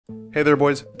Hey there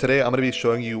boys, today I'm going to be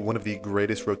showing you one of the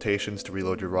greatest rotations to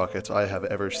reload your rockets I have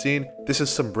ever seen. This is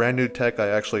some brand new tech I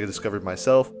actually discovered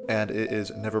myself, and it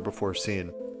is never before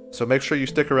seen. So make sure you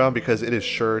stick around because it is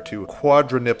sure to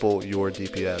quadruple your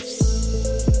DPS.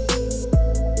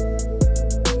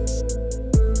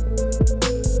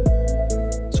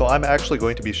 So I'm actually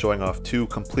going to be showing off two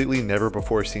completely never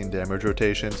before seen damage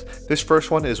rotations. This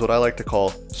first one is what I like to call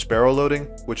sparrow loading,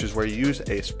 which is where you use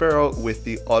a sparrow with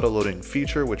the auto loading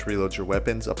feature, which reloads your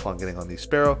weapons upon getting on the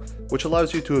sparrow, which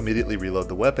allows you to immediately reload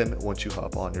the weapon once you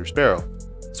hop on your sparrow.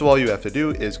 So all you have to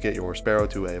do is get your sparrow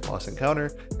to a boss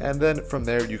encounter, and then from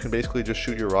there you can basically just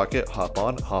shoot your rocket, hop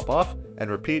on, hop off,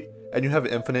 and repeat, and you have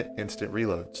infinite instant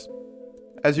reloads.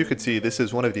 As you can see, this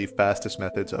is one of the fastest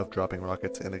methods of dropping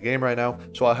rockets in the game right now,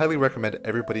 so I highly recommend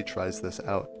everybody tries this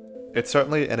out. It's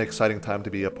certainly an exciting time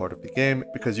to be a part of the game,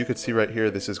 because you can see right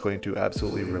here this is going to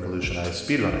absolutely revolutionize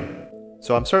speedrunning.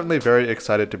 So I'm certainly very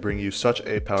excited to bring you such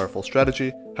a powerful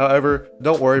strategy. However,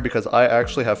 don't worry because I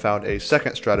actually have found a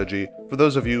second strategy for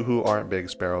those of you who aren't big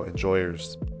sparrow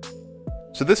enjoyers.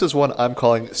 So this is one I'm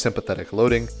calling sympathetic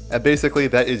loading, and basically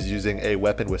that is using a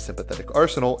weapon with sympathetic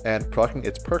arsenal and proccing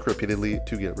its perk repeatedly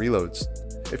to get reloads.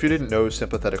 If you didn't know,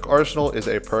 sympathetic arsenal is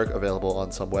a perk available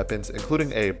on some weapons,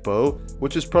 including a bow,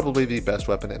 which is probably the best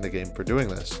weapon in the game for doing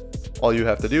this. All you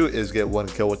have to do is get one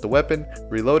kill with the weapon,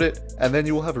 reload it, and then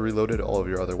you will have reloaded all of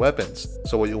your other weapons.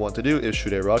 So what you want to do is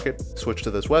shoot a rocket, switch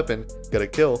to this weapon, get a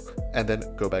kill, and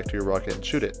then go back to your rocket and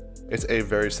shoot it. It's a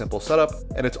very simple setup,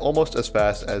 and it's almost as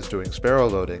fast as doing sparrow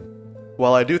loading.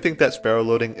 While I do think that sparrow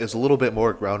loading is a little bit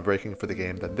more groundbreaking for the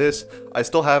game than this, I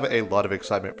still have a lot of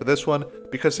excitement for this one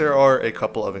because there are a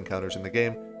couple of encounters in the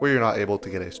game where you're not able to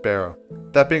get a sparrow.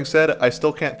 That being said, I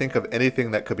still can't think of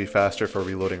anything that could be faster for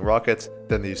reloading rockets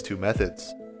than these two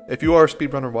methods. If you are a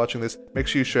speedrunner watching this, make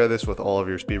sure you share this with all of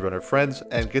your speedrunner friends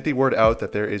and get the word out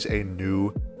that there is a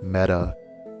new meta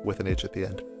with an H at the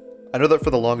end. I know that for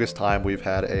the longest time we've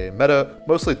had a meta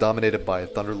mostly dominated by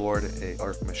Thunderlord, a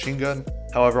arc machine gun.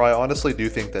 However, I honestly do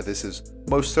think that this is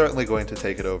most certainly going to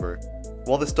take it over.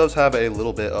 While this does have a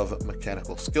little bit of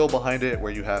mechanical skill behind it,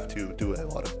 where you have to do a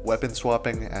lot of weapon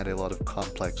swapping and a lot of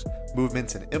complex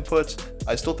movements and inputs,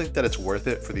 I still think that it's worth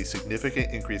it for the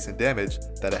significant increase in damage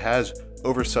that it has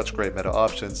over such great meta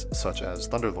options such as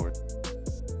Thunderlord.